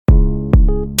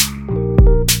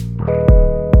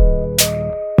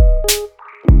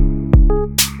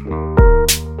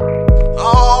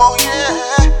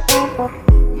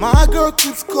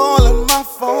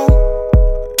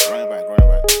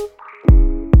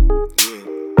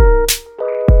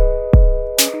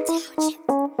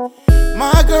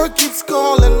girl keeps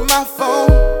calling my phone,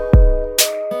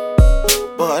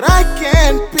 but I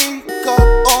can't pick up.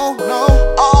 Oh no,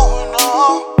 oh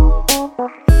no.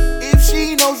 If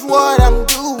she knows what I'm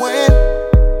doing,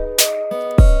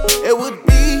 it would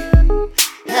be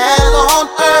hell on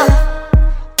earth.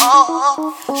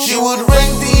 Oh, she would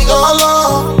ring the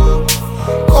alarm,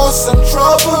 cause some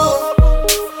trouble,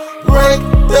 break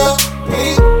the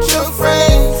picture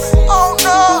frames. Oh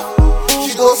no,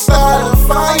 she gon' start a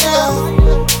fire.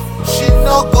 She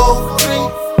no go green.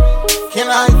 Can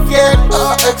I get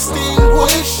a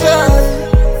extinguisher?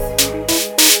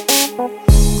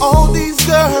 All these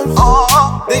girls,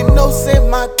 they know say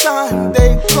my time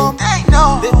they come. They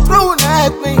know they throwing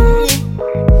at me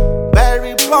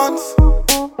berry buns.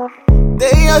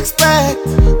 They expect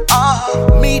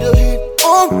me to hit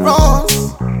on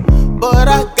runs, but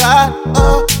I got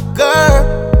a girl.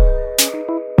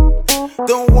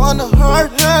 Don't wanna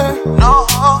hurt her, no.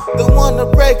 Don't wanna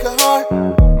break her heart.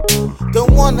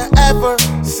 Don't wanna ever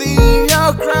see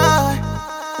her cry.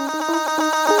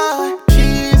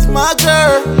 She's my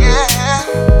girl, yeah.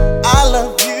 I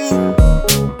love you,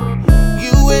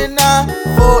 you and I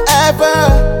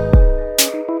forever.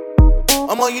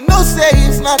 You know say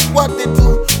it's not what they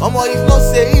do. You know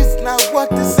say it's not what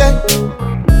they say.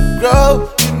 Girl,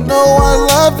 you know I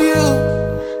love you,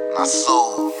 my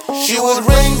soul. She would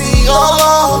ring the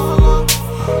alarm,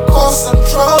 cause some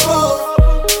trouble,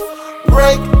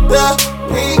 break the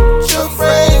picture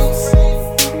frames.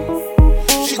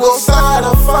 She gon' start a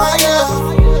fire.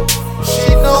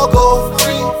 She no go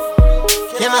free.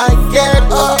 Can I get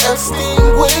a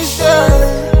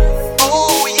extinguisher?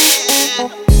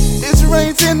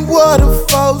 Raising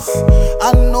waterfalls,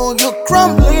 I know you're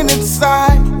crumbling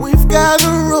inside. We've got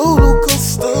a roller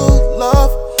coaster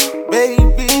love,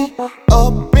 baby.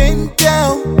 Up and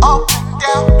down,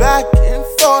 back and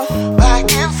forth,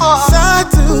 side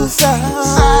to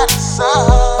side,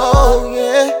 Oh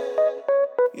yeah.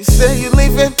 You say you're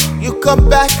leaving, you come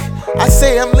back. I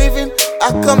say I'm leaving,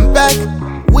 I come back.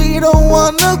 We don't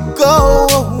wanna go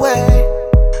away.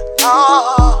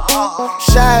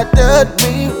 Shattered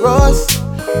mirrors,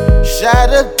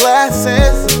 shattered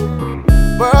glasses,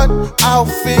 but I'll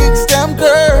fix them,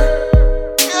 girl.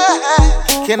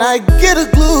 Yeah. Can I get a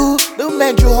glue to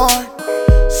mend your heart?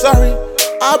 Sorry,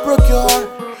 I broke your heart.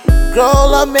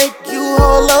 Girl, I'll make you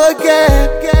whole again.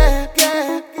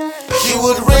 She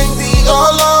would ring the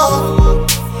alarm,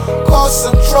 cause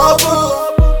some trouble,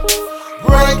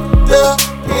 break the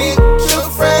picture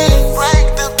frame.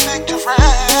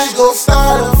 She gon'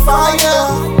 start a fire.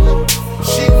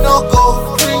 She no go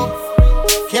green.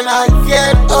 Can I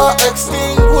get a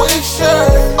extinguisher?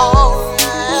 Oh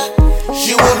yeah.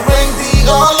 She would ring the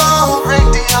alarm,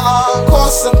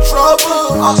 cause some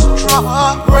trouble,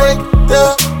 break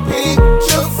the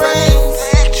picture frames.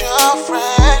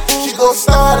 She gon'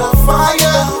 start a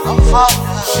fire.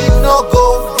 She no go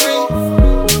green.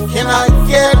 Can I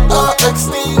get a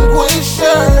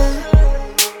extinguisher?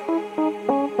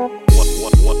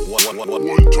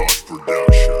 One Toss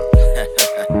Production.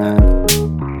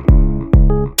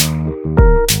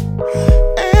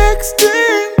 Extinguisher.